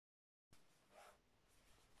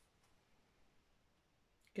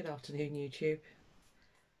Good afternoon, YouTube.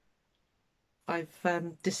 I've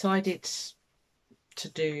decided to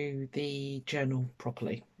do the journal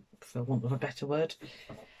properly, for want of a better word.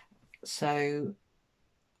 So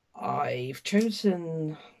I've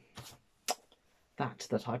chosen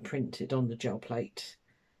that I printed on the gel plate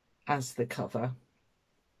as the cover.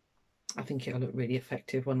 I think it'll look really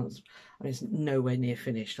effective when it's nowhere near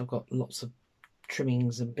finished. I've got lots of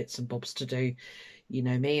trimmings and bits and bobs to do. You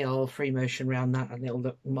know me, I'll free motion around that and it'll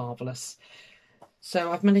look marvellous. So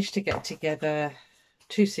I've managed to get together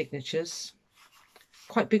 2 signatures,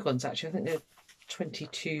 quite big ones actually. I think they're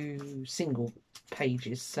 22 single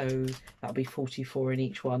pages, so that'll be 44 in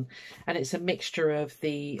each one. And it's a mixture of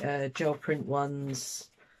the gel print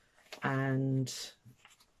ones and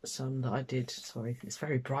some that I did. Sorry, it's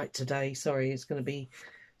very bright today. Sorry, it's going to be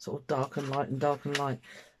sort of dark and light and dark and light.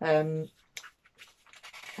 Oh,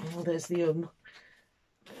 there's the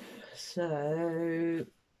So,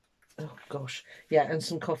 oh gosh, yeah, and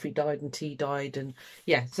some coffee dyed and tea dyed, and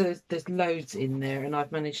yeah, so there's loads in there, and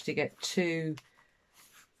I've managed to get 2,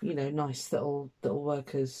 you know, nice that'll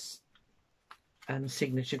work as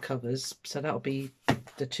signature covers. So that'll be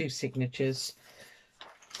the 2 signatures,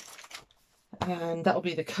 and that'll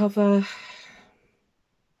be the cover.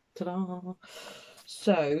 Ta-da!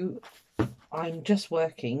 So I'm just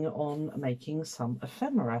working on making some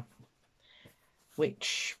ephemera,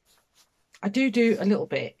 which I do a little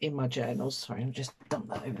bit in my journals. Sorry, I've just done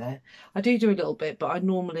that over there. I do a little bit, but I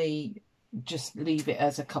normally just leave it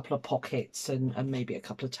as a couple of pockets and maybe a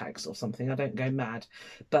couple of tags or something. I don't go mad.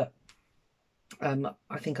 But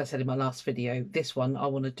I think I said in my last video, this one I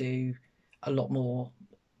want to do a lot more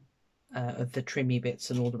of the trimmy bits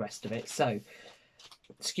and all the rest of it. So,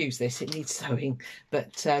 excuse this, it needs sewing.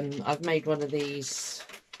 But I've made one of these,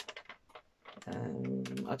 I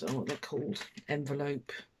don't know what they're called,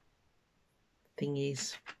 envelope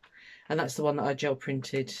thingies, and that's the one that I gel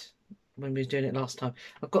printed when we were doing it last time.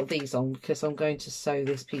 I've got these on because I'm going to sew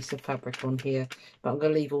this piece of fabric on here, but I'm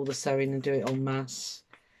going to leave all the sewing and do it en masse.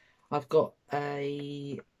 I've got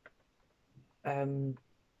a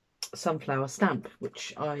sunflower stamp,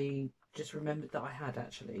 which I just remembered that I had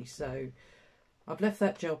actually, so I've left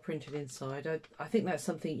that gel printed inside. I think that's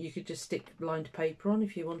something you could just stick lined paper on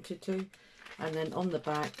if you wanted to. And then on the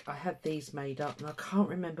back I had these made up, and I can't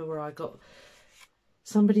remember where I got.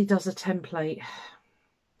 Somebody does a template.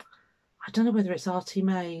 I don't know whether it's Artie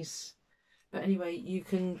Mays, but anyway, you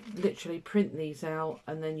can literally print these out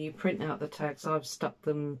and then you print out the tags. I've stuck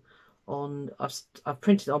them on, I've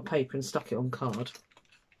printed it on paper and stuck it on card.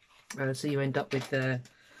 So you end up with the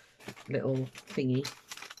little thingy,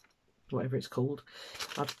 whatever it's called.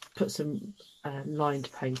 I've put some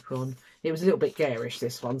lined paper on. It was a little bit garish,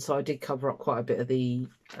 this one, so I did cover up quite a bit of the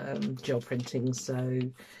gel printing. So,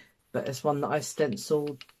 but it's one that I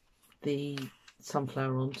stencilled the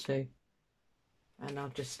sunflower onto, and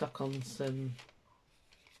I've just stuck on some,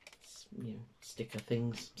 you know, sticker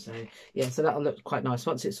things. So yeah, so that'll look quite nice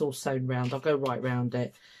once it's all sewn round. I'll go right round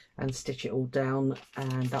it and stitch it all down,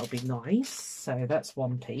 and that'll be nice. So that's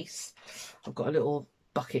one piece. I've got a little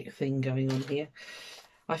bucket thing going on here.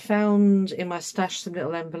 I found in my stash some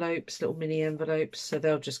little envelopes, little mini envelopes, so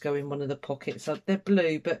they'll just go in one of the pockets. They're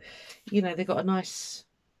blue, but you know, they've got a nice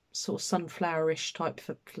sort of sunflowerish type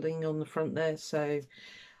thing on the front there. So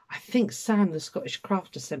I think Sam, the Scottish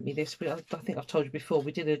crafter, sent me this. I think I've told you before,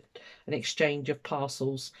 we did an exchange of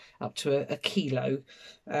parcels up to a kilo,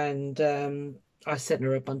 and I sent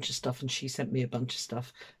her a bunch of stuff and she sent me a bunch of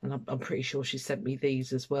stuff, and I'm pretty sure she sent me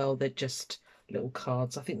these as well. They're just little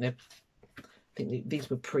cards. I think these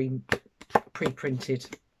were pre-printed.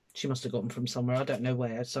 She must have got them from somewhere, I don't know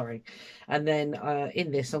where, sorry. And then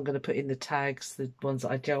in this I'm going to put in the tags, the ones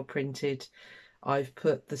that I gel printed. I've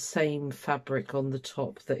put the same fabric on the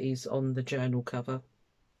top that is on the journal cover.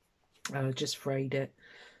 Just frayed it.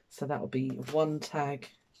 So that'll be 1 tag,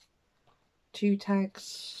 2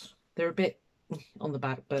 tags. They're a bit on the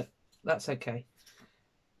back, but that's okay.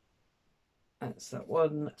 That's that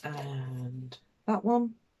one and that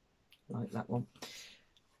one. Like that one.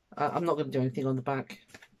 I'm not going to do anything on the back.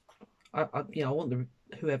 I want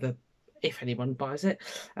whoever, if anyone buys it,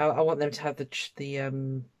 I want them to have the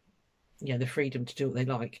freedom to do what they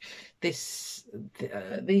like. These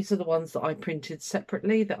are the ones that I printed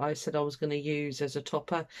separately that I said I was going to use as a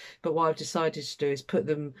topper, but what I've decided to do is put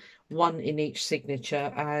them 1 in each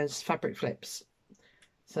signature as fabric flips.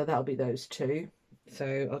 So that'll be those 2.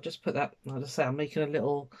 So I'll just put that, like I say, I'm making a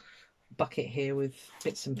little bucket here with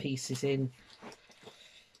bits and pieces in,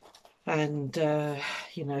 and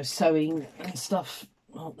you know, sewing and stuff.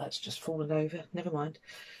 Oh, that's just fallen over, never mind.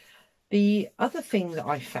 The other thing that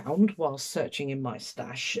I found while searching in my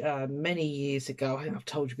stash many years ago, I think I've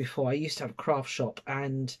told you before, I used to have a craft shop,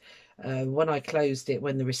 and when I closed it,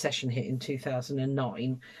 when the recession hit in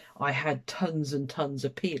 2009, I had tons and tons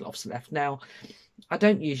of peel-offs left. Now, I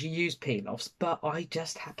don't usually use peel-offs, but I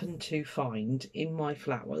just happened to find in my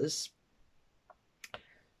flowers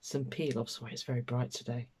some peel-offs. Oh, it's very bright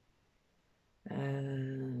today.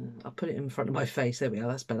 I'll put it in front of my face. There we are,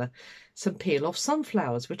 that's better. Some peel-off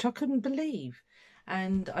sunflowers, which I couldn't believe.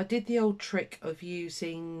 And I did the old trick of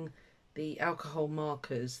using the alcohol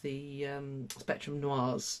markers, the Spectrum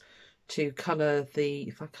Noirs, to colour the,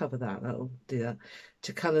 if I cover that, that'll do that,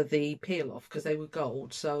 to colour the peel-off, because they were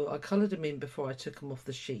gold. So I coloured them in before I took them off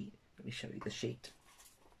the sheet. Let me show you the sheet.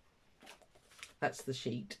 That's the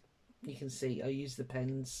sheet. You can see I use the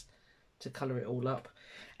pens to colour it all up,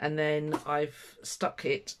 and then I've stuck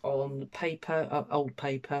it on paper, old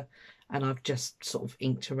paper, and I've just sort of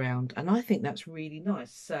inked around, and I think that's really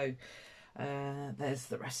nice. So there's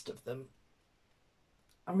the rest of them.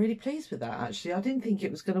 I'm really pleased with that, actually. I didn't think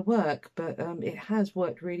it was going to work, but it has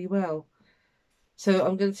worked really well. So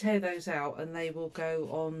I'm going to tear those out, and they will go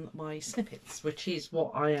on my snippets, which is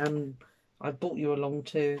what I brought you along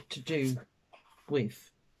to do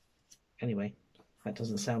with. Anyway, that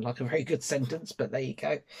doesn't sound like a very good sentence, but there you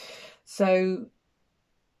go. So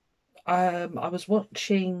I was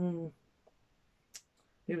watching,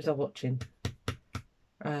 who was I watching?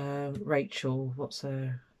 Rachel, what's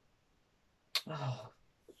her, oh,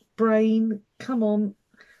 brain, come on,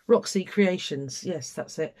 Roxy Creations, yes,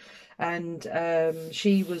 that's it. And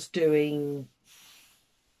she was doing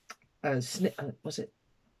was it,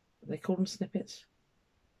 they call them snippets?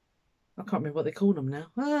 I can't remember what they call them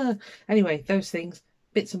now. Anyway, those things,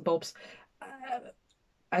 bits and bobs,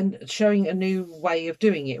 and showing a new way of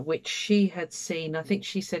doing it, which she had seen. I think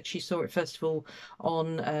she said she saw it first of all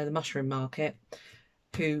on the Mushroom Market,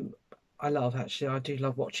 who I love, actually. I do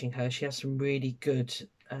love watching her. She has some really good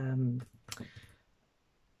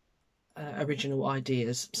original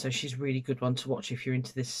ideas, so she's a really good one to watch if you're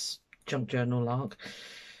into this junk journal lark.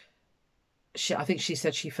 I think she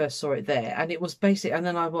said she first saw it there, and it was basic. And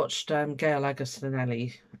then I watched Gale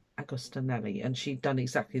Agostinelli, and she'd done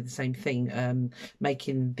exactly the same thing,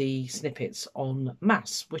 making the snippets on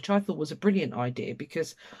mass, which I thought was a brilliant idea,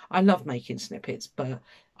 because I love making snippets, but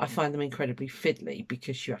I find them incredibly fiddly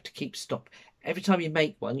because you have to keep stop. Every time you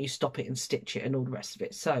make one, you stop it and stitch it and all the rest of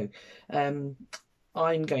it. So I'm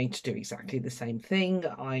going to do exactly the same thing.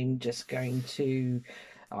 I'm going to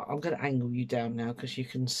angle you down now, because you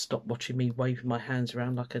can stop watching me waving my hands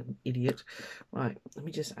around like an idiot. Right, let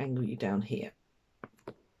me just angle you down here.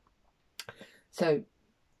 So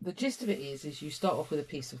the gist of it is you start off with a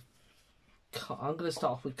piece of card. I'm going to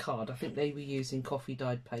start off with card. I think they were using coffee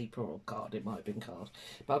dyed paper or card. It might have been card.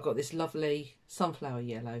 But I've got this lovely sunflower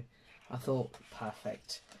yellow. I thought,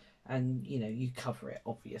 perfect. And, you know, you cover it,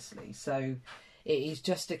 obviously. So it is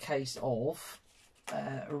just a case of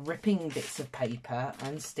ripping bits of paper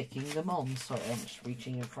and sticking them on. Sorry, I'm just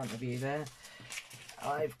reaching in front of you there.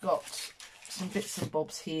 I've got some bits and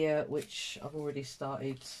bobs here which I've already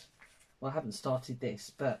started. Well, I haven't started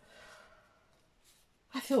this, but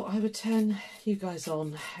I thought I would turn you guys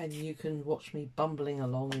on and you can watch me bumbling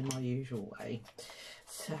along in my usual way.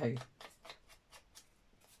 So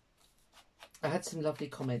I had some lovely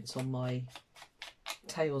comments on my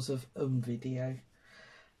Tales of video.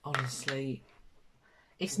 Honestly,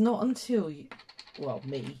 it's not until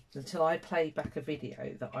until I play back a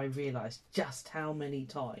video that I realised just how many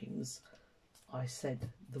times I said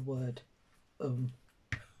the word and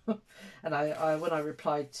I when I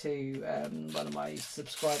replied to one of my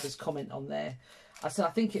subscribers' comment on there, I said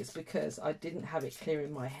I think it's because I didn't have it clear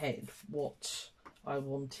in my head what I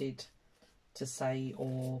wanted to say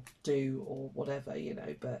or do or whatever, you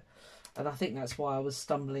know, and I think that's why I was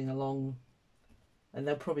stumbling along. And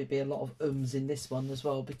there'll probably be a lot of ums in this one as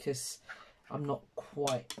well, because I'm not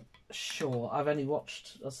quite sure. I've only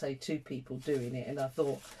watched, I'll say, 2 people doing it, and I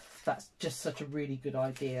thought that's just such a really good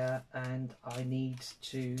idea, and I need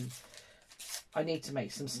to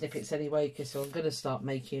make some snippets anyway, because I'm going to start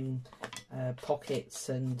making pockets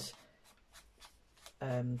and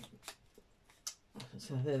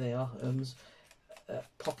so there they are,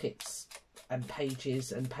 pockets and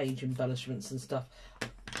pages and page embellishments and stuff.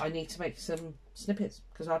 I need to make some snippets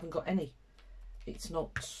because I haven't got any. It's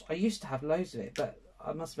not, I used to have loads of it, but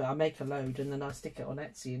I must admit I make a load and then I stick it on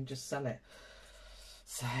Etsy and just sell it.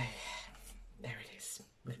 So there it is.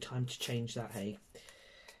 With time to change that, hey.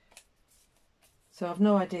 So I've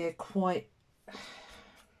no idea quite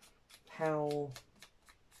how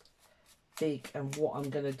big and what I'm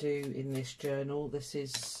going to do in this journal. This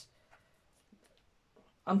is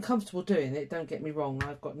I'm comfortable doing it, don't get me wrong,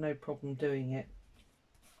 I've got no problem doing it,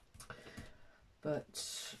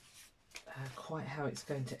 but quite how it's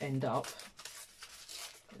going to end up,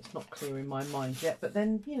 it's not clear in my mind yet. But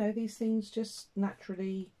then, you know, these things just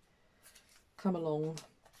naturally come along.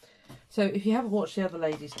 So if you haven't watched the other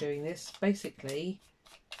ladies doing this, basically,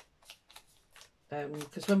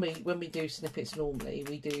 because when we do snippets normally,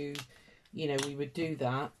 we do, you know, we would do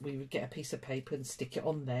that, we would get a piece of paper and stick it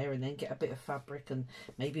on there, and then get a bit of fabric and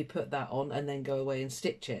maybe put that on, and then go away and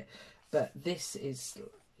stitch it. But this is,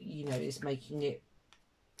 you know, it's making it,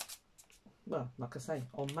 well, like I say,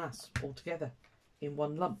 en masse, all together in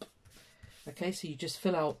one lump. Okay, so you just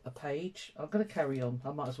fill out a page. I'm going to carry on,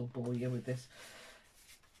 I might as well bore you with this.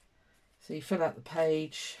 So you fill out the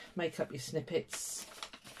page, make up your snippets,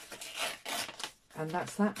 and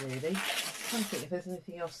that's that really. I'm trying to think if there's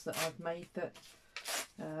anything else that I've made that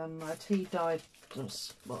I tea dyed,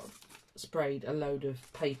 well, sprayed a load of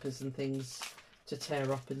papers and things to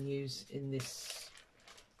tear up and use in this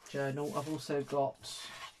journal. I've also got,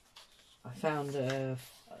 I found a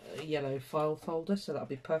yellow file folder, so that'll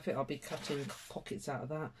be perfect. I'll be cutting pockets out of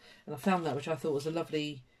that, and I found that, which I thought was a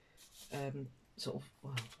lovely sort of,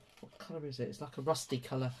 well, what colour is it? It's like a rusty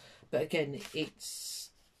colour, but again, it's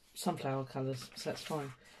sunflower colours, so that's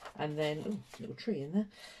fine. And then, ooh, little tree in there.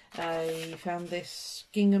 I found this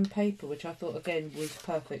gingham paper, which I thought again was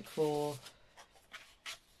perfect for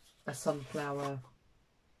a sunflower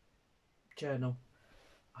journal.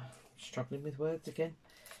 I'm struggling with words again.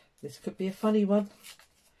 This could be a funny one.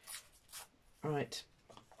 Right,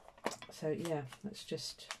 so yeah, let's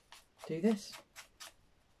just do this.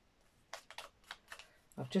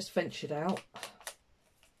 I've just ventured out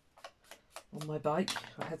on my bike.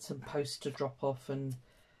 I had some post to drop off and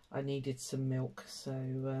I needed some milk, so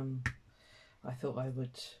I thought I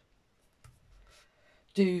would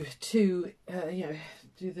do two, you know,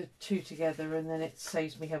 do the two together, and then it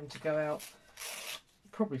saves me having to go out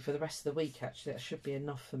probably for the rest of the week. Actually, that should be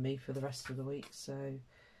enough for me for the rest of the week. So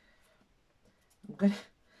I'm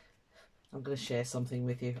gonna share something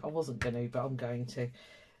with you. I wasn't going to, but I'm going to.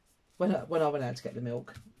 When I went out to get the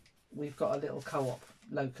milk, we've got a little co-op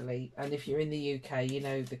locally, and if you're in the UK, you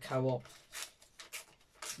know the co-op.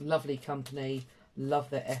 Lovely company, love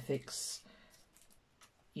their ethics.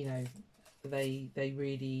 You know, they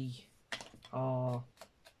really are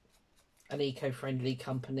an eco-friendly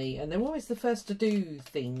company, and they're always the first to do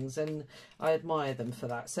things, and I admire them for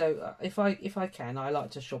that. So if I can, I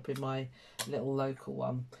like to shop in my little local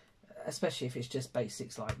one, especially if it's just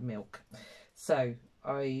basics like milk. So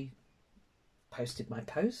I posted my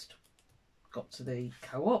post, got to the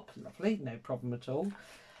co-op, lovely, no problem at all,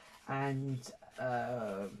 and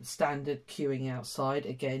standard queuing outside,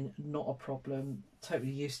 again, not a problem, totally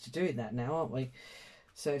used to doing that now, aren't we?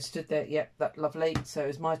 So stood there, yep, that lovely. So it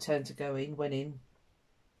was my turn to go in, went in,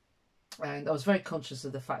 and I was very conscious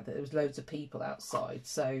of the fact that there was loads of people outside,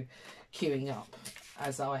 so queuing up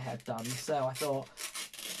as I had done. So I thought,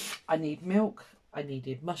 I need milk, I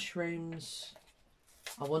needed mushrooms,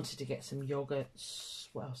 I wanted to get some yogurts.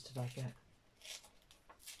 What else did I get?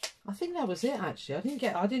 I think that was it actually.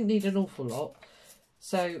 I didn't need an awful lot.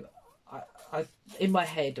 So I in my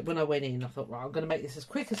head when I went in, I thought, right, I'm going to make this as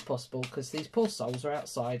quick as possible because these poor souls are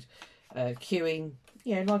outside queuing,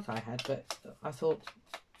 yeah, like I had. But I thought,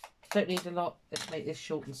 don't need a lot. Let's make this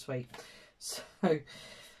short and sweet. So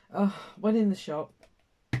went in the shop,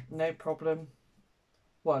 no problem.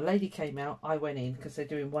 Well, a lady came out, I went in because they're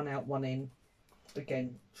doing one out, one in.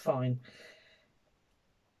 Again, fine.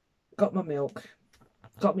 Got my milk,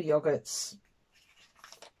 got my yogurts,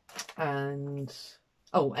 and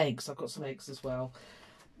oh, eggs. I've got some eggs as well.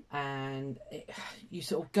 And you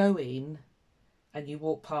sort of go in and you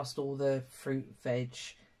walk past all the fruit, veg,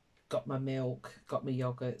 got my milk, got my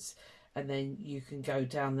yogurts, and then you can go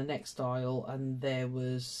down the next aisle and there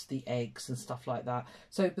was the eggs and stuff like that.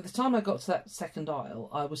 So by the time I got to that second aisle,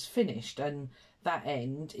 I was finished, and that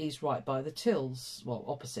end is right by the tills, well,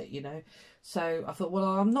 opposite, you know. So I thought,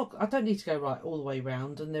 well, I don't need to go right all the way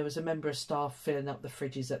round. And there was a member of staff filling up the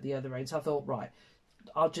fridges at the other end. So I thought, right,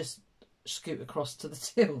 I'll just scoot across to the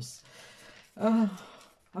tills. I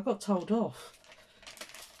got told off.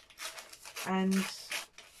 And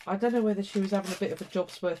I don't know whether she was having a bit of a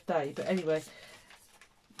job's worth day, but anyway.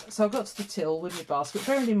 So I got to the till with my basket.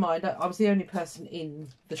 Bearing in mind, I was the only person in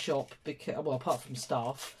the shop, because, well, apart from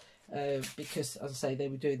staff, because, as I say, they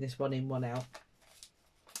were doing this one in, one out.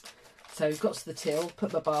 So got to the till,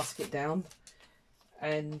 put my basket down,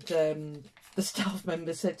 and the staff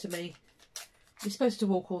member said to me, "You're supposed to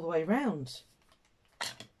walk all the way round."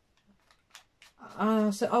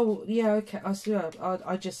 said, oh, yeah, okay. I said,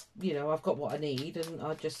 I just, you know, I've got what I need. And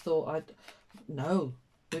I just thought, no,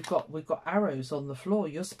 we've got arrows on the floor.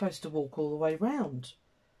 You're supposed to walk all the way round.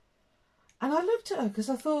 And I looked at her because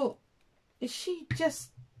I thought, is she just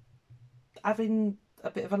having a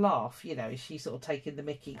bit of a laugh? You know, is she sort of taking the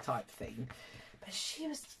mickey type thing? But she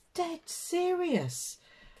was dead serious.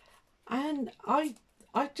 And I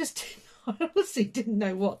just, I honestly didn't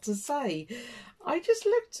know what to say. I just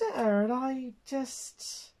looked at her and I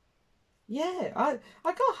just, yeah, I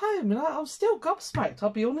got home and I'm still gobsmacked, I'll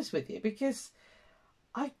be honest with you, because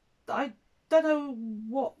I don't know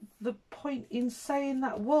what the point in saying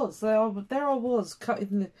that was. There I was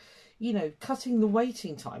cutting the, you know, cutting the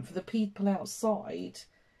waiting time for the people outside,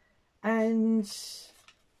 and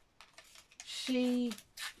she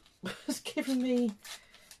was giving me,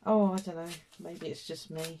 oh, I don't know, maybe it's just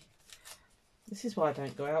me. This is why I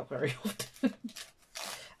don't go out very often.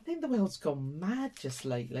 I think the world's gone mad just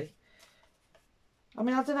lately. I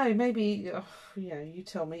mean, I don't know, maybe, you know, you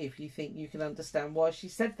tell me if you think you can understand why she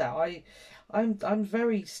said that. I'm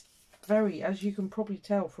very, as you can probably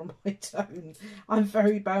tell from my tone, I'm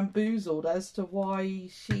very bamboozled as to why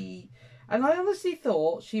she... And I honestly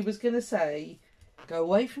thought she was going to say, go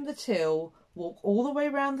away from the till, walk all the way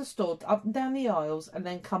around the store, up and down the aisles, and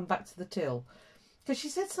then come back to the till. Because she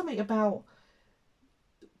said something about,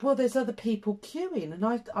 well, there's other people queuing, and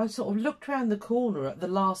I sort of looked round the corner at the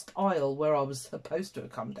last aisle where I was supposed to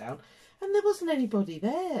have come down, and there wasn't anybody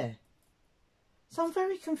there. So I'm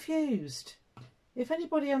very confused. If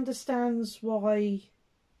anybody understands why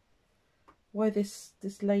this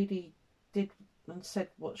lady did and said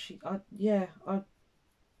what she, well,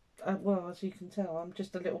 as you can tell, I'm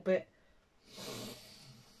just a little bit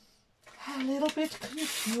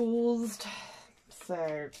confused.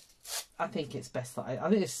 So I think it's best that I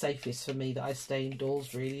think it's safest for me that I stay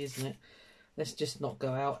indoors, really, isn't it? Let's just not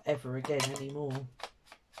go out ever again anymore.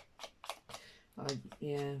 I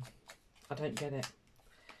don't get it.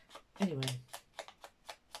 Anyway,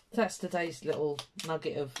 that's today's little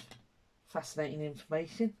nugget of fascinating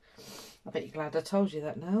information. I bet you're glad I told you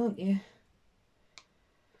that now, aren't you?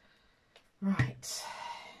 Right.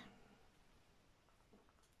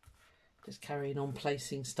 Just carrying on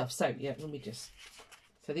placing stuff. So, yeah, let me just...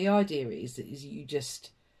 So the idea is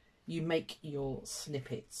you make your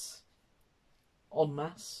snippets en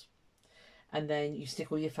masse, and then you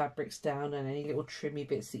stick all your fabrics down and any little trimmy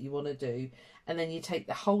bits that you want to do, and then you take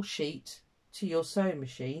the whole sheet to your sewing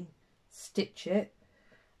machine, stitch it,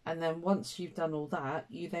 and then once you've done all that,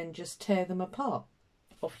 you then just tear them apart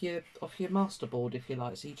off your masterboard, if you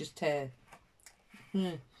like. So you just tear,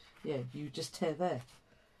 you just tear there.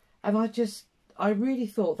 And I really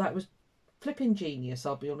thought that was flipping genius,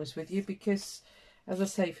 I'll be honest with you, because, as I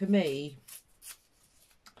say, for me,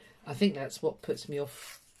 I think that's what puts me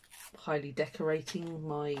off highly decorating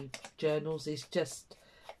my journals, is just,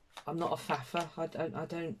 I'm not a faffer. I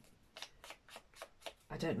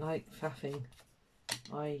don't like faffing.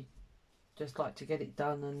 I just like to get it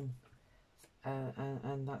done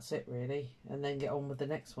and that's it, really, and then get on with the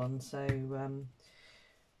next one. So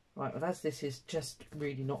right, well, as this is just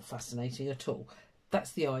really not fascinating at all,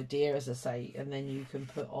 that's the idea, as I say, and then you can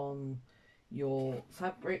put on your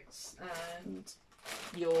fabrics and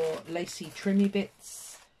your lacy trimmy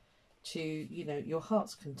bits to, you know, your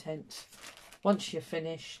heart's content. Once you're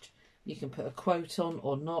finished, you can put a quote on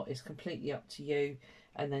or not, it's completely up to you,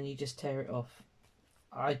 and then you just tear it off.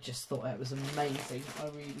 I just thought that was amazing, I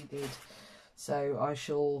really did. So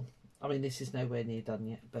I mean, this is nowhere near done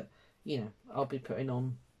yet, but, you know, I'll be putting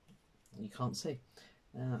on, you can't see,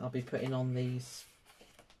 I'll be putting on these,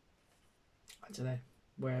 I don't know,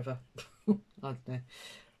 wherever, I don't know,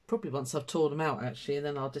 probably once I've torn them out, actually, and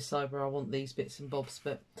then I'll decide where I want these bits and bobs.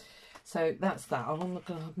 But so that's that. I'm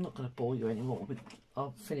not gonna bore you anymore.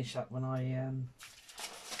 I'll finish that when I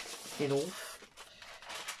get off.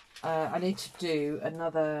 I need to do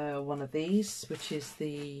another one of these, which is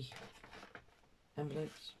the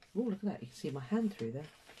envelopes. Oh, look at that, you can see my hand through there.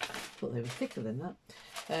 Thought they were thicker than that.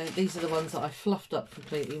 These are the ones that I fluffed up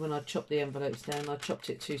completely when I chopped the envelopes down. I chopped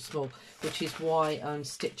it too small, which is why I'm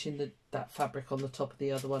stitching that fabric on the top of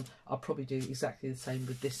the other one. I'll probably do exactly the same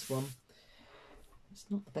with this one. It's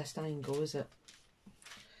not the best angle, is it?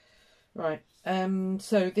 Right,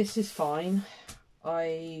 so this is fine.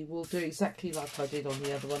 I will do exactly like I did on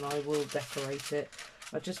the other one. I will decorate it.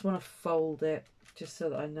 I just want to fold it just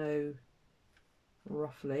so that I know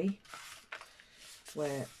roughly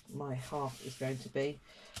where my half is going to be.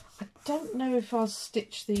 I don't know if I'll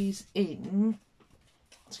stitch these in.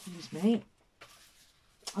 Excuse me.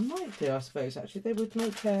 I might do, I suppose, actually. They would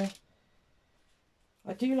make a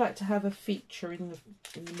I do like to have a feature in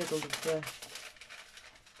the middle of the...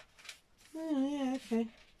 Oh, yeah, okay.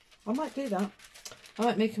 I might do that. I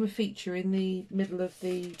might make them a feature in the middle of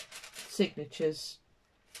the signatures.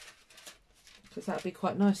 Because that would be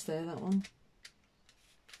quite nice there, that one.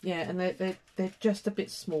 Yeah, and they're just a bit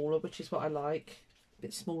smaller, which is what I like. A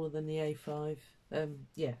bit smaller than the A5.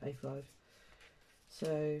 Yeah, A5.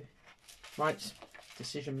 So, right,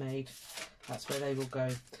 decision made. That's where they will go.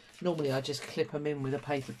 Normally I just clip them in with a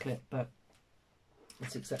paper clip, but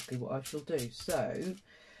that's exactly what I shall do. So,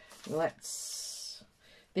 let's...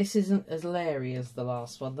 This isn't as leery as the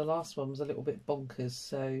last one. The last one was a little bit bonkers,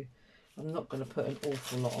 so I'm not going to put an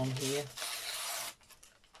awful lot on here.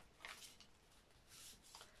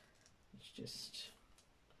 It's just...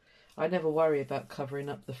 I never worry about covering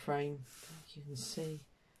up the frame. You can see.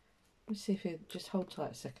 Let me see if you just hold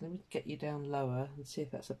tight a second. Let me get you down lower and see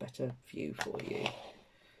if that's a better view for you.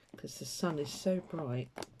 Because the sun is so bright.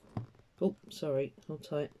 Oh, sorry, hold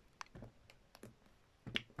tight.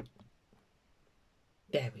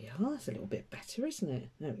 There we are. That's a little bit better, isn't it?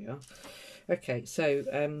 There we are. Okay, so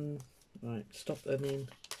right, stop them in.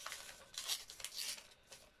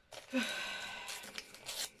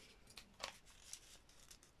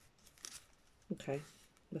 Okay,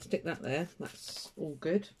 let's stick that there. That's all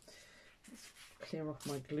good. Let's clear off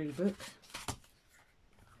my glue book.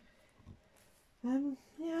 Yeah,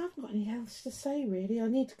 I haven't got anything else to say really. I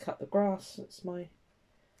need to cut the grass. That's my...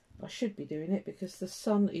 I should be doing it because the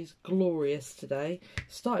sun is glorious today.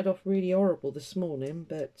 Started off really horrible this morning,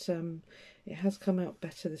 but it has come out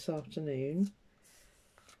better this afternoon.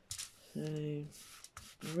 So,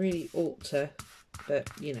 really ought to, but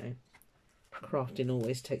you know, crafting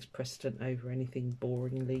always takes precedent over anything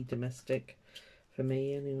boringly domestic, for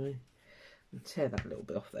me anyway. I'll tear that a little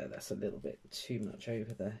bit off there. That's a little bit too much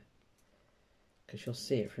over there, because you'll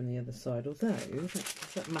see it from the other side. Although,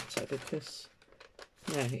 does that matter? Because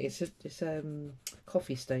no, it's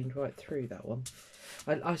coffee stained right through that one.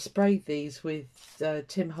 I sprayed these with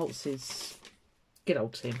Tim Holtz's, good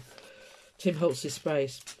old Tim Holtz's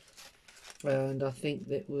sprays, and I think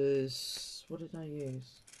that was, what did I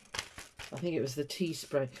use? I think it was the tea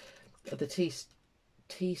spray, the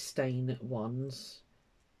tea stain ones,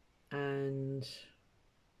 and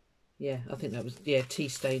yeah, I think that was, yeah, tea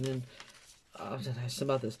stain and I don't know, some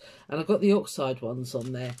others. And I've got the oxide ones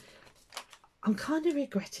on there. I'm kind of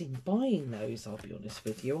regretting buying those, I'll be honest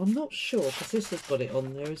with you. I'm not sure, because this has got it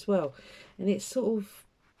on there as well. And it's sort of,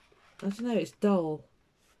 I don't know, it's dull.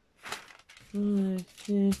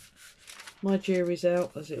 Yeah, my jury's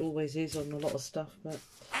out, as it always is on a lot of stuff, but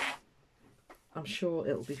I'm sure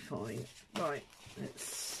it'll be fine. Right,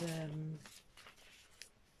 let's,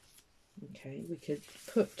 okay, we could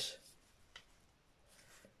put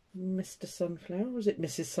Mr. Sunflower, or was it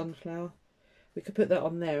Mrs. Sunflower? We could put that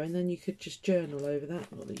on there, and then you could just journal over that.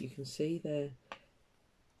 Not that you can see there.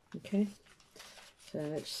 Okay. So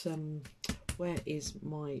let's where is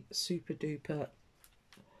my super duper?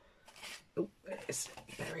 Oh, it's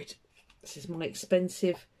buried. This is my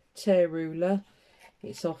expensive tear ruler.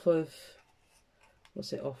 It's off of,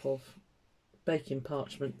 what's it off of? Baking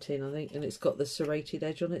parchment tin, I think, and it's got the serrated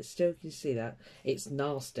edge on it still. You can see that? It's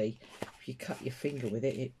nasty. If you cut your finger with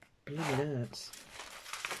it, it blooming hurts.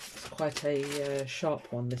 It's quite a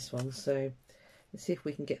sharp one, this one, so let's see if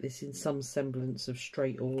we can get this in some semblance of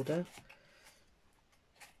straight order.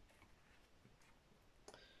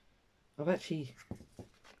 I've actually,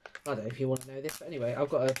 I don't know if you want to know this, but anyway,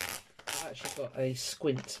 I've actually got a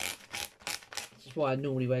squint, which is why I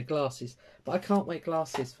normally wear glasses, but I can't wear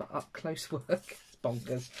glasses for up close work. It's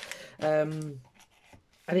bonkers. And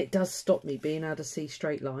it does stop me being able to see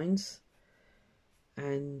straight lines,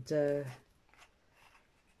 and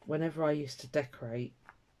whenever I used to decorate,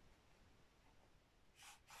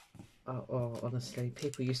 oh, honestly,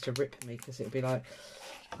 people used to rip me because it would be like,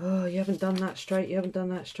 oh, you haven't done that straight, you haven't done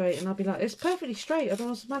that straight, and I'd be like, it's perfectly straight, I don't know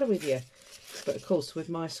what's the matter with you. But of course, with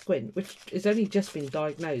my squint, which has only just been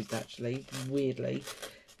diagnosed actually, weirdly,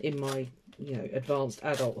 in my, you know, advanced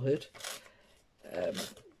adulthood,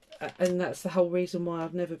 and that's the whole reason why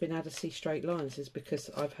I've never been able to see straight lines, is because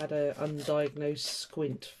I've had a undiagnosed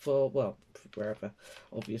squint for, well, wherever,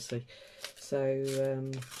 obviously. So,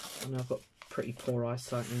 I know I've got pretty poor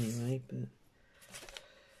eyesight anyway, but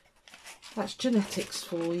that's genetics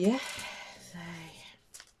for you. So, I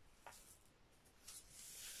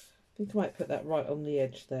think I might put that right on the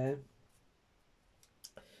edge there.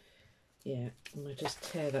 Yeah, I'm going to just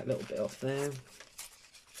tear that little bit off there.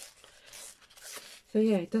 So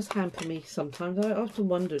yeah, it does hamper me sometimes. I often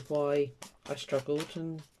wondered why I struggled,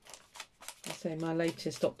 and I say my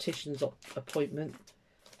latest optician's appointment,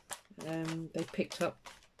 they picked up,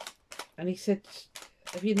 and he said,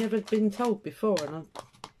 have you never been told before? And I'm,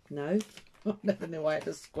 no, I never knew I had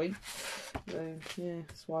a squint. So yeah,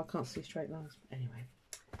 that's why I can't see straight lines. Anyway,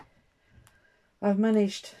 I've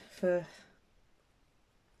managed for,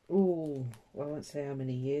 oh, well, I won't say how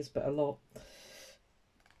many years, but a lot.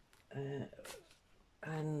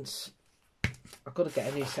 And I've got to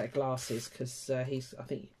get a new set of glasses because I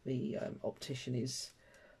think the optician is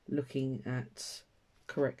looking at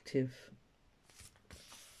corrective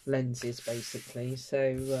lenses basically,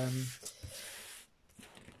 so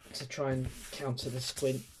to try and counter the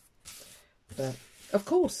squint. But of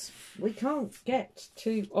course we can't get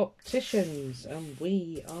to opticians and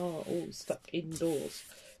we are all stuck indoors,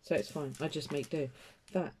 so it's fine. I just make do.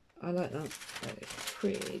 That, I like that. That is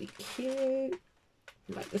pretty cute.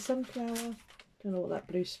 Like the sunflower. Don't know what that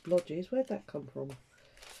blue splodge is. Where'd that come from?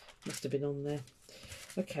 Must have been on there.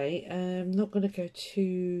 Okay, I'm not going to go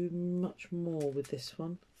too much more with this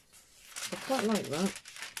one. I quite like that.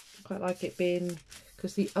 I quite like it being,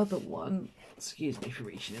 because the other one, excuse me for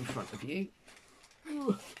reaching in front of you,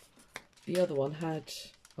 the other one had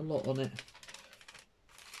a lot on it.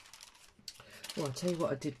 Well, I'll tell you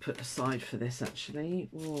what I did put aside for this actually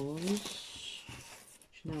was, which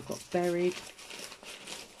now got buried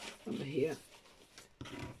under here.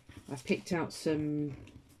 I picked out some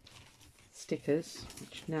stickers,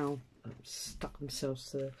 which now stuck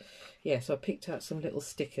themselves to the, yeah, so I picked out some little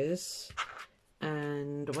stickers,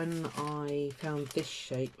 and when I found this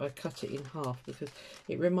shape I cut it in half because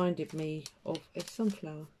it reminded me of a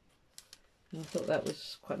sunflower, and I thought that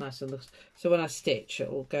was quite nice and looks, so when I stitch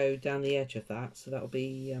it will go down the edge of that, so that'll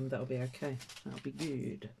be okay, that'll be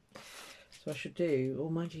good. So I should do, oh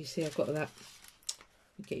mind you, see I've got that,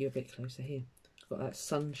 let me get you a bit closer here, I've got that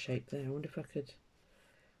sun shape there. I wonder if I could,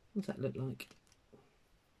 what does that look like?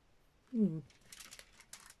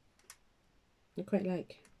 I quite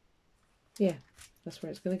like, yeah, that's where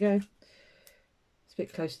it's going to go. It's a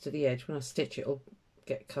bit close to the edge. When I stitch it will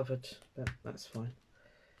get covered, but that's fine.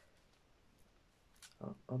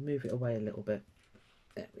 I'll move it away a little bit.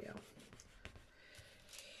 There we are.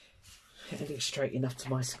 It looks straight enough to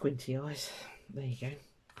my squinty eyes. There you go.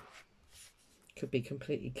 Could be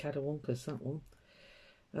completely cadawonkers, that one.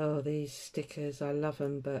 Oh, these stickers, I love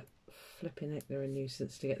them, but flipping heck, they're a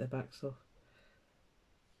nuisance to get the backs off.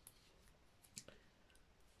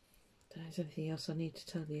 Is there anything else I need to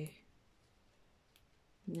tell you?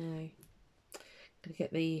 No. I'm going to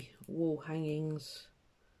get the wall hangings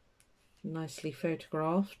nicely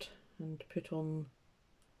photographed and put on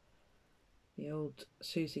the old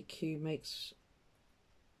Susie Q Makes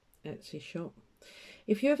Etsy shop.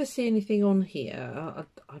 If you ever see anything on here,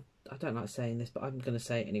 I don't like saying this, but I'm going to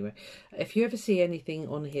say it anyway. If you ever see anything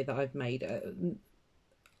on here that I've made,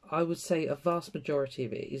 I would say a vast majority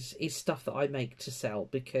of it is stuff that I make to sell,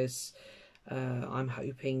 because I'm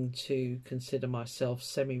hoping to consider myself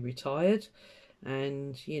semi-retired,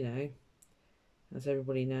 and you know, as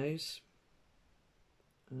everybody knows,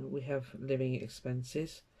 we have living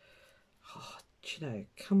expenses. Oh, do you know,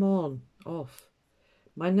 come on, off.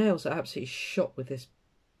 My nails are absolutely shot with this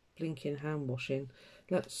blinking hand washing.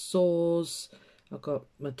 Look, sores. I've got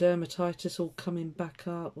my dermatitis all coming back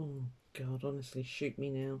up. Oh God, honestly, shoot me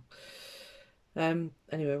now.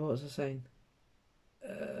 Anyway, what was I saying?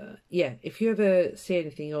 Yeah, if you ever see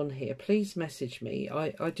anything on here, please message me.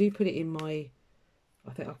 I do put it in my,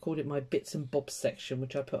 I think I called it my bits and bobs section,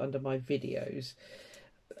 which I put under my videos.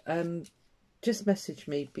 Just message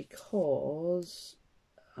me, because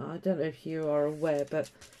I don't know if you are aware,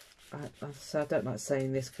 but I don't like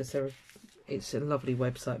saying this because it's a lovely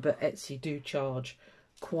website, but Etsy do charge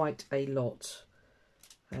quite a lot.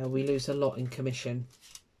 We lose a lot in commission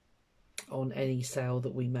on any sale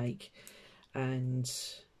that we make, and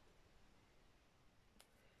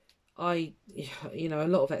you know, a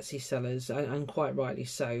lot of Etsy sellers, and quite rightly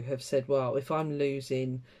so, have said, well, if I'm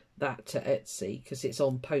losing that to Etsy because it's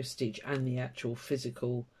on postage and the actual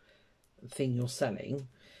physical thing you're selling,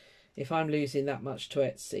 if I'm losing that much to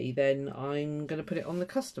Etsy, then I'm going to put it on the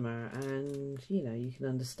customer, and you know, you can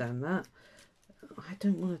understand that. I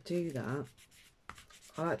don't want to do that.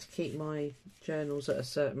 I like to keep my journals at a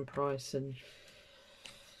certain price and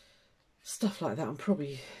stuff like that. I'm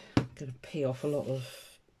probably going to pee off a lot of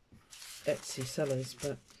Etsy sellers,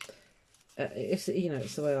 but it's, you know,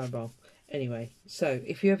 it's the way I roll. Anyway, so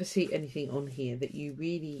if you ever see anything on here that you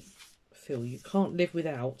really feel you can't live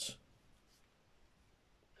without,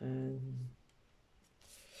 yeah,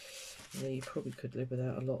 you probably could live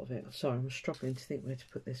without a lot of it. Sorry, I'm struggling to think where to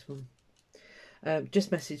put this one.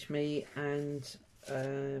 Just message me, and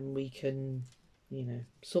we can, you know,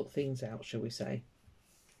 sort things out, shall we say.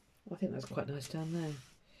 I think that's quite nice down there.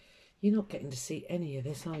 You're not getting to see any of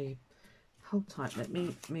this, are you? Hold tight, let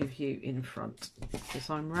me move you in front, because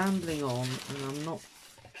I'm rambling on and I'm not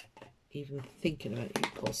even thinking about you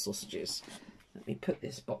poor sausages. Let me put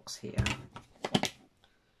this box here.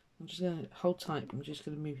 I'm just going to hold tight. I'm just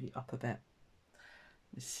going to move you up a bit.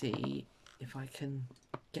 Let's see if I can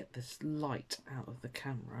get this light out of the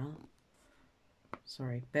camera.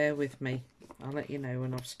 Sorry, bear with me. I'll let you know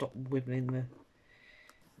when I've stopped wiggling the...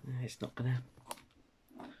 No, it's not going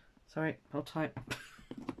to... Sorry, hold tight.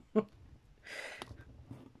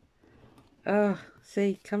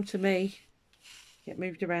 See, come to me. Get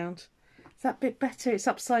moved around. Is that a bit better? It's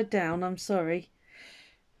upside down, I'm sorry.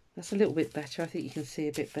 That's a little bit better. I think you can see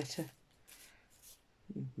a bit better.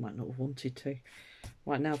 Might not have wanted to.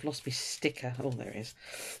 Right, now I've lost my sticker. Oh, there it is.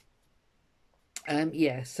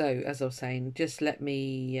 Yeah, so as I was saying, just let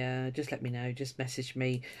me know, just message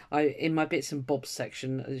me. In my bits and bobs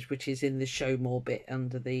section, which is in the show more bit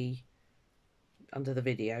under the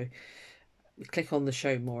video, click on the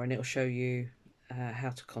show more and it'll show you how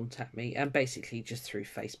to contact me, and basically just through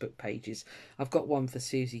Facebook pages. I've got one for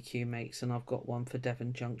Susie Q Makes and I've got one for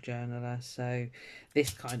Devon Junk Journaler, so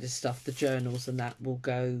this kind of stuff, the journals and that, will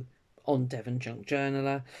go on Devon Junk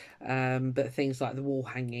Journaler, but things like the wall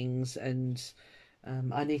hangings and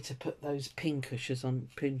I need to put those pin cushions on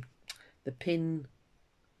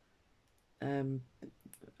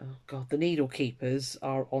the needle keepers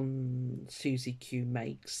are on Susie Q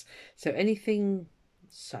Makes, so anything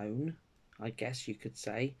sewn, I guess you could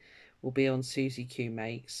say, will be on Susie Q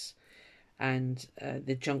Makes, and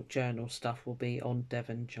the junk journal stuff will be on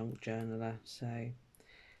Devon Junk Journaler. So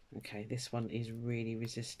okay, this one is really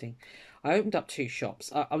resisting. I opened up 2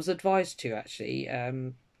 shops. I was advised to, actually. I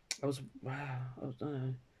don't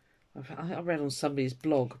know. I read on somebody's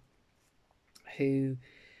blog who,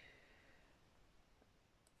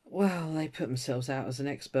 well, they put themselves out as an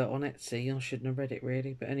expert on Etsy. I shouldn't have read it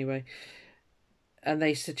really, but anyway. And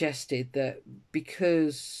they suggested that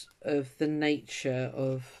because of the nature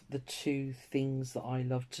of the 2 things that I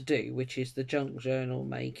love to do, which is the junk journal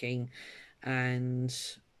making and...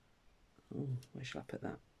 Oh, where shall I put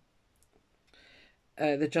that?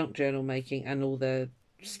 The junk journal making and all the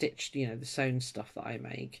stitched, the sewn stuff that I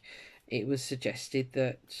make, it was suggested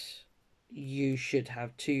that you should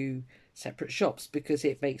have 2 separate shops because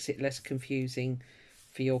it makes it less confusing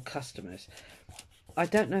for your customers. I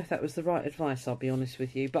don't know if that was the right advice, I'll be honest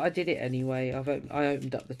with you, but I did it anyway. I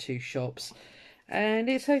opened up the 2 shops and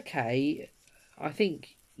it's okay. I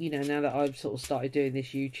think, now that I've sort of started doing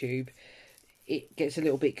this YouTube, it gets a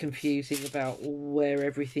little bit confusing about where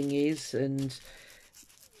everything is, and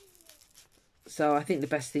so I think the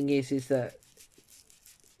best thing is that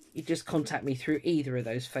you just contact me through either of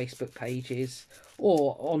those Facebook pages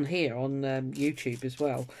or on here on YouTube as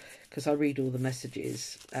well, because I read all the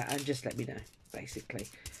messages, and just let me know, basically.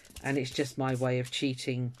 And it's just my way of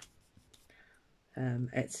cheating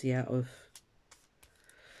Etsy out of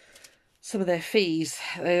some of their fees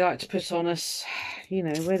they like to put on us.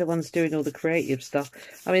 We're the ones doing all the creative stuff.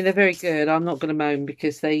 I mean, they're very good. I'm not going to moan,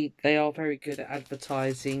 because they are very good at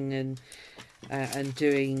advertising and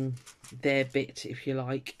doing their bit, if you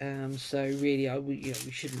like. So really, we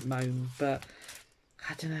shouldn't moan, but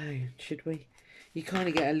I don't know, should we? You kind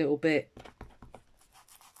of get a little bit,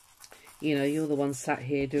 you're the one sat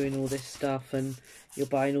here doing all this stuff and you're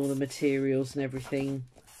buying all the materials and everything.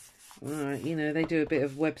 Right, they do a bit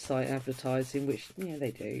of website advertising, which, they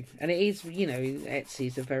do. And it is,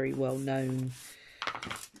 Etsy's a very well-known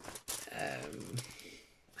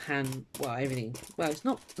everything. Well, it's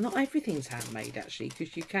not everything's handmade, actually,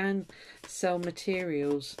 because you can sell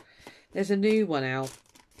materials. There's a new one out.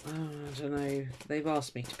 Oh, I don't know. They've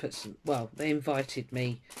asked me to put some, well, they invited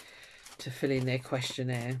me to fill in their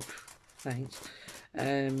questionnaire. Thanks.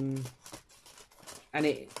 And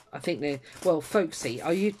I think they're, well, Folksy.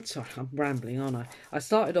 Sorry, I'm rambling, aren't I? I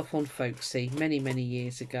started off on Folksy many, many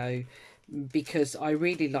years ago because I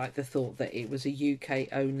really liked the thought that it was a UK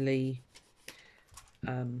only.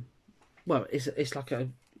 Well, it's like a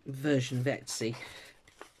version of Etsy.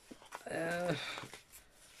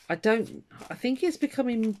 I think it's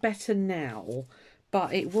becoming better now,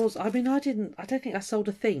 but it was. I mean, I don't think I sold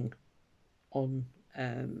a thing on.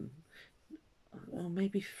 Well,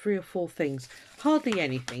 maybe 3 or 4 things, hardly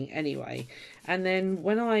anything anyway. And then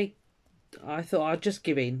when I thought I'd just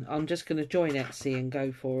give in, I'm just going to join Etsy and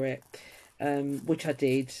go for it, which I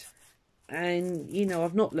did, and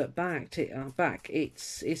I've not looked back.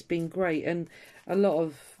 It's been great, and a lot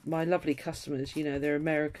of my lovely customers, they're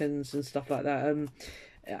Americans and stuff like that, and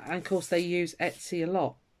of course they use Etsy a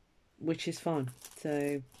lot, which is fine.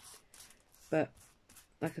 So, but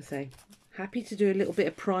like I say, happy to do a little bit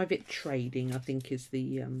of private trading, I think is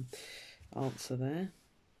the answer there.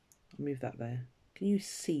 I'll move that there. Can you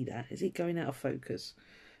see that? Is it going out of focus?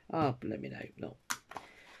 Oh, let me know. No.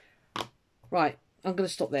 Right, I'm going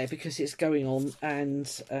to stop there because it's going on, and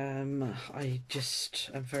I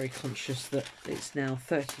just am very conscious that it's now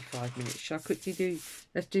 35 minutes. Shall I quickly do?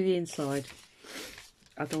 Let's do the inside.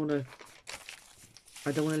 I don't want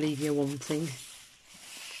to leave you wanting.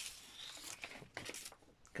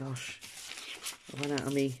 Gosh, I ran out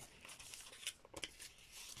of me.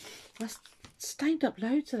 I stained up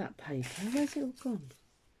loads of that paper. Where's it all gone?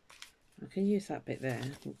 I can use that bit there.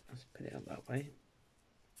 Let's put it up that way.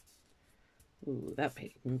 Ooh, that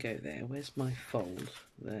bit can go there. Where's my fold?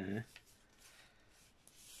 There.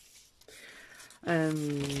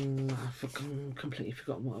 I've completely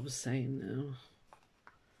forgotten what I was saying now.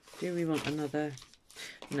 Do we want another?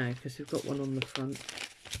 No, because we've got one on the front.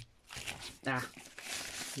 Ah,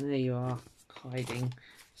 there you are, hiding.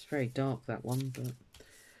 It's very dark, that one, but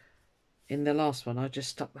in the last one I just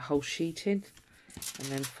stuck the whole sheet in and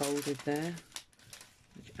then folded there,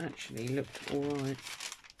 which actually looked alright.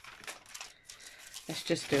 Let's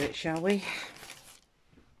just do it, shall we?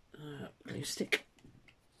 Glue stick.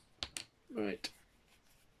 Right.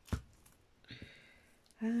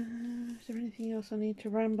 Is there anything else I need to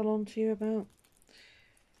ramble on to you about?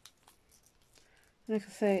 Like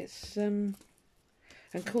I say, it's and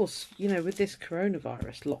of course, you know, with this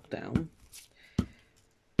coronavirus lockdown,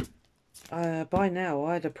 by now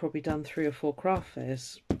I'd have probably done 3 or 4 craft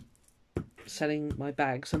fairs selling my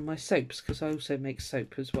bags and my soaps, because I also make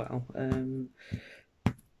soap as well.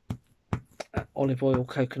 Olive oil,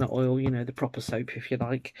 coconut oil, you know, the proper soap if you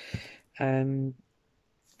like.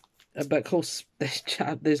 But of course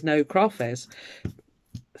there's no craft fairs,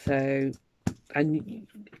 so, and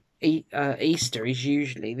Easter is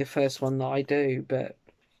usually the first one that I do, but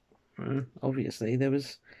obviously there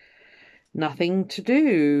was nothing to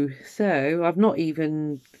do, so I've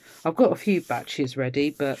got a few batches ready,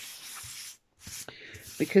 but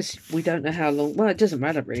because we don't know how long, well, it doesn't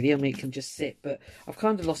matter really, I mean, it can just sit, but I've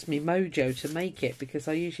kind of lost my mojo to make it, because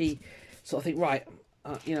I usually sort of think, right,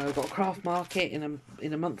 you know, I've got a craft market in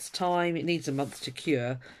a month's time. It needs a month to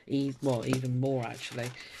cure, well, even more actually.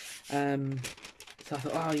 So I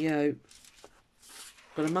thought, oh, you know,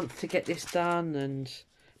 got a month to get this done,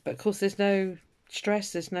 but of course there's no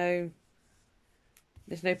stress, there's no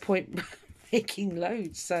point making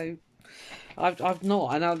loads, so I've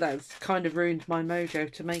not, and that's kind of ruined my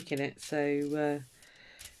mojo to making it. So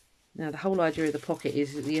now the whole idea of the pocket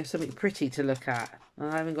is that you have something pretty to look at.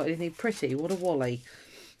 I haven't got anything pretty. What a wally.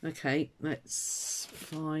 Okay, let's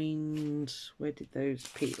find, where did those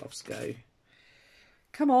peel-offs go?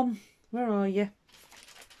 Come on, where are you?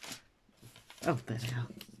 Oh, there they are.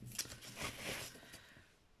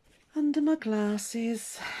 Under my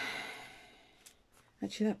glasses.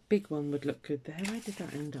 Actually, that big one would look good there. Where did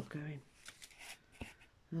that end up going?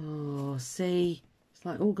 Oh, see? It's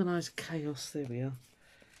like organised chaos. There we are.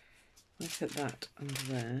 Look at that under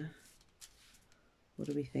there. What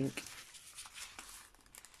do we think?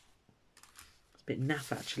 It's a bit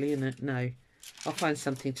naff actually, isn't it? No. I'll find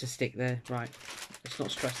something to stick there. Right. Let's not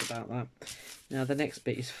stress about that. Now the next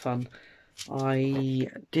bit is fun. I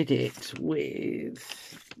did it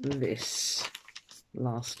with this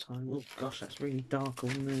last time. Oh gosh, that's really dark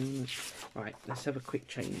on there, isn't it? Right, let's have a quick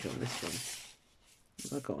change on this one.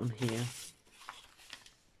 What have I got on here?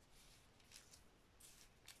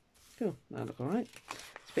 Cool, that look alright.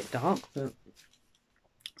 It's a bit dark, but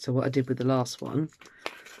so what I did with the last one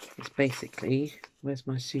is basically, where's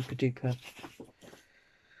my super duper?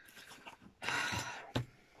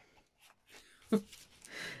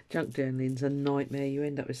 Junk journaling's a nightmare. You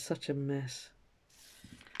end up with such a mess.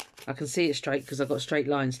 I can see it straight because I've got straight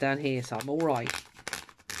lines down here, so I'm all right.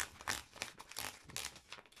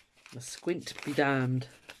 The squint be damned.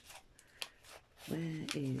 Where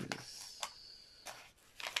is...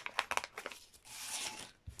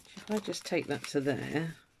 If I just take that to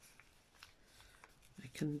there, I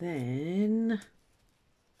can then...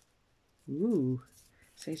 Ooh,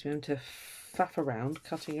 saves me having to faff around,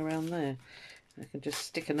 cutting around there. I can just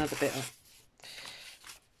stick another bit up.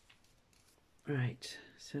 Right,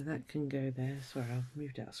 so that can go there. Sorry, I've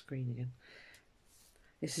moved out of screen again.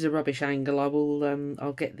 This is a rubbish angle. I will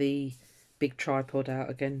I'll get the big tripod out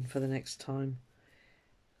again for the next time,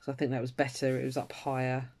 because I think that was better. It was up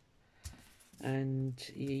higher and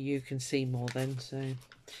you can see more then. So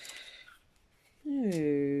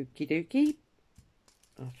okie dokie.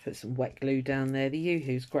 I'll put some wet glue down there. The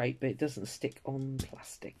Yoo-hoo's great, but it doesn't stick on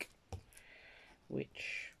plastic,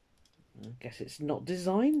 which I guess it's not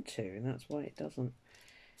designed to, and that's why it doesn't.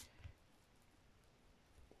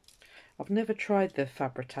 I've never tried the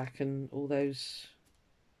Fabri-Tac and all those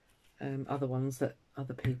other ones that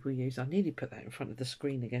other people use. I nearly put that in front of the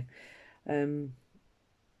screen again.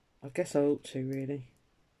 I guess I ought to, really.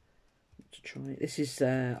 To try it. This is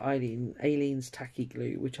Aileen's Tacky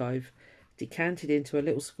Glue, which I've decanted into a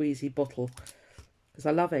little squeezy bottle because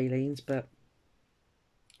I love Aileen's, but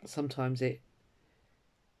sometimes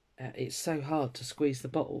it's so hard to squeeze the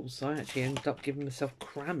bottles, so I actually ended up giving myself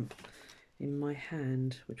cramp in my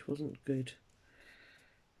hand, which wasn't good.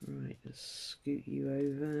 Right, let's scoot you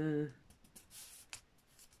over.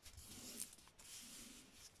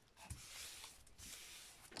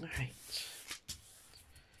 Alright,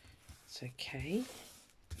 it's okay.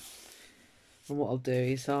 And what I'll do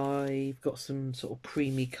is I've got some sort of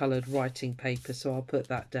creamy coloured writing paper, so I'll put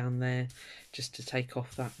that down there just to take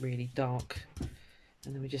off that really dark.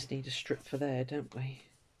 And then we just need a strip for there, don't we?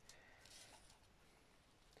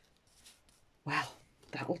 Well,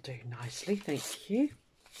 that'll do nicely, thank you.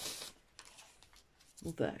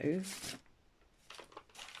 Although,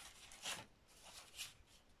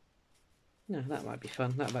 no, that might be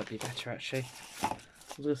fun. That might be better, actually. I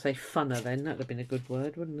was going to say funner then. That would have been a good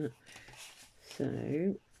word, wouldn't it?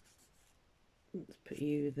 So, let's put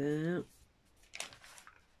you there.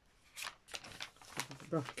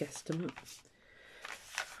 Rough guesstimate.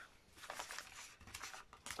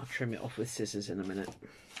 I'll trim it off with scissors in a minute.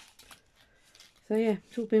 So yeah,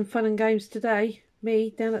 it's all been fun and games today. Me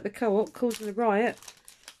down at the co-op causing a riot.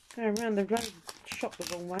 Going around the road, shop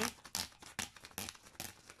the wrong way.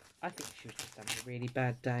 I think she was just having a really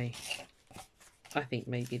bad day. I think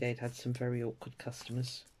maybe they'd had some very awkward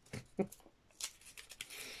customers.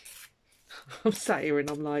 I'm sat here and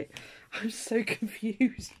I'm like, I'm so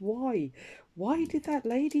confused. Why? Why did that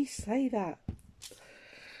lady say that?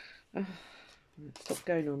 Stop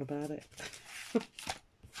going on about it.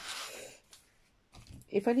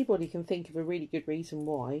 If anybody can think of a really good reason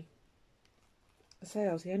why, I say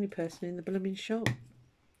I was the only person in the blooming shop.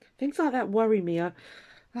 Things like that worry me. I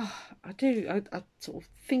do. I sort of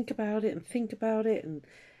think about it and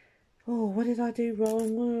oh, what did I do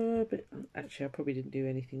wrong? But actually, I probably didn't do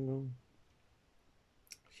anything wrong.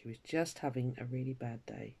 She was just having a really bad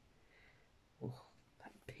day. Oh,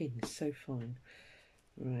 that pin is so fine.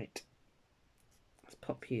 Right. Let's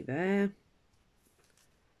pop you there.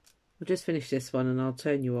 I'll just finish this one and I'll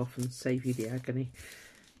turn you off and save you the agony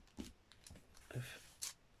of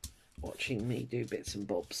watching me do bits and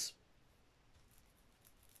bobs.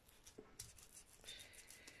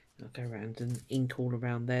 I'll go around and ink all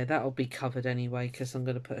around there. That'll be covered anyway because I'm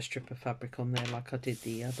going to put a strip of fabric on there like I did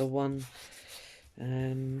the other one.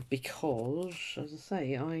 Because, as I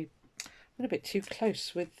say, I went a bit too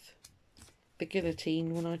close with the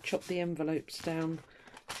guillotine when I chopped the envelopes down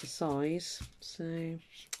to size. So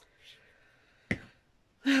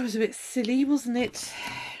that was a bit silly, wasn't it?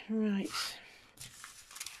 Right.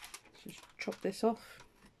 Just chop this off.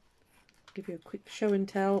 Give you a quick show and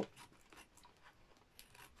tell.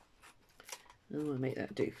 And I'll make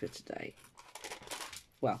that do for today.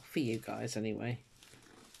 Well, for you guys anyway.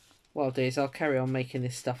 What I'll do is I'll carry on making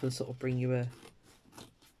this stuff and sort of bring you a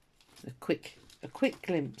quick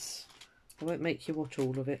glimpse. I won't make you watch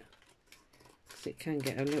all of it because it can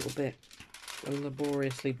get a little bit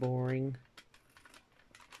laboriously boring.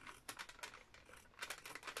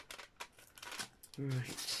 Right,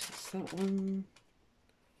 that's that one.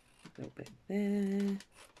 A little bit there.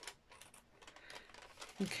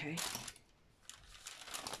 Okay.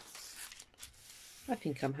 I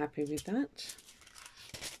think I'm happy with that.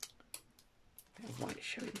 Bit of white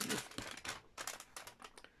showing there.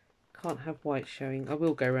 Can't have white showing. I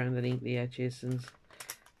will go around and ink the edges and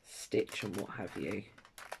stitch and what have you.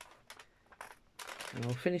 And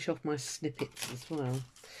I'll finish off my snippets as well.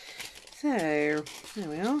 So, there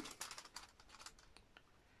we are.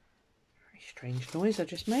 Very strange noise I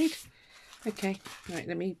just made. Okay, right,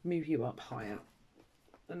 let me move you up higher.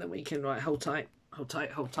 And then we can, right, hold tight, hold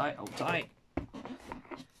tight, hold tight, hold tight.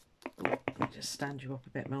 Let me just stand you up a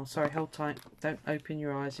bit, Mel. Sorry, hold tight. Don't open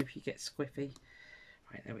your eyes if you get squiffy.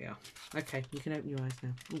 Right, there we are. Okay, you can open your eyes now.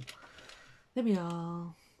 Ooh. There we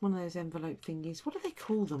are. One of those envelope thingies. What do they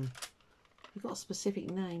call them? They've got a specific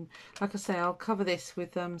name. Like I say, I'll cover this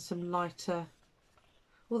with some lighter...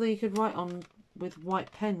 Although you could write on with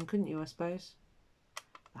white pen, couldn't you, I suppose?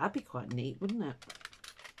 That'd be quite neat, wouldn't it?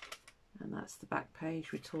 And that's the back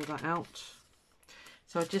page. We tore that out.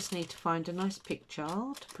 So I just need to find a nice picture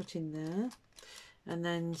to put in there. And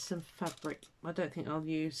then some fabric. I don't think I'll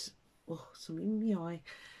use... Oh, some in my eye.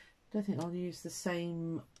 I don't think I'll use the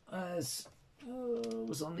same as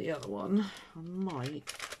was on the other one. I might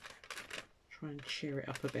try and cheer it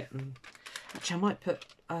up a bit. And Actually, I might put,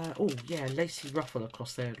 oh yeah, lacy ruffle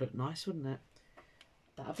across there. It'd look nice, wouldn't it?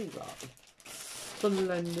 That'd be right.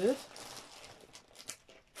 Splendid.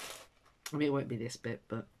 I mean, it won't be this bit,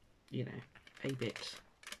 but, you know, a bit.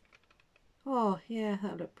 Oh, yeah,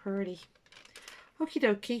 that'll look pretty. Okie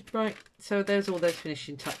dokie. Right, so there's all those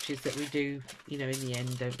finishing touches that we do, you know, in the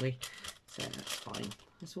end, don't we? So that's fine.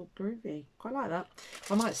 It's all groovy. Quite like that.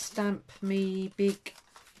 I might stamp me big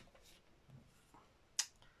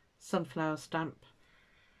sunflower stamp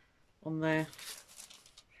on there.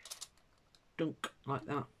 Dunk, like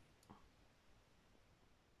that.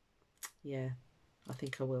 Yeah, I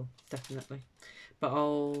think I will, definitely. But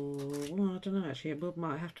well, I don't know, actually, it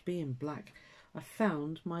might have to be in black. I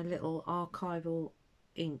found my little archival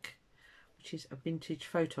ink, which is a vintage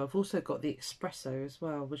photo. I've also got the espresso as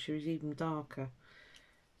well, which is even darker.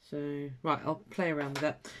 So, right, I'll play around with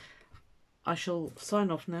that. I shall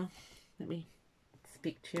sign off now. Let me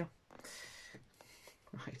speak to you.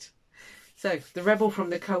 Right. So, the rebel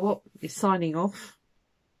from the co-op is signing off.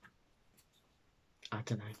 I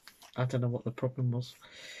don't know. I don't know what the problem was.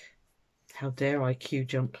 How dare I queue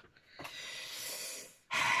jump?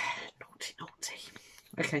 Naughty, naughty.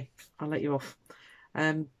 Okay, I'll let you off.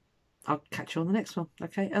 I'll catch you on the next one.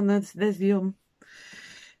 Okay, and there's the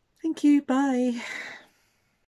Thank you. Bye.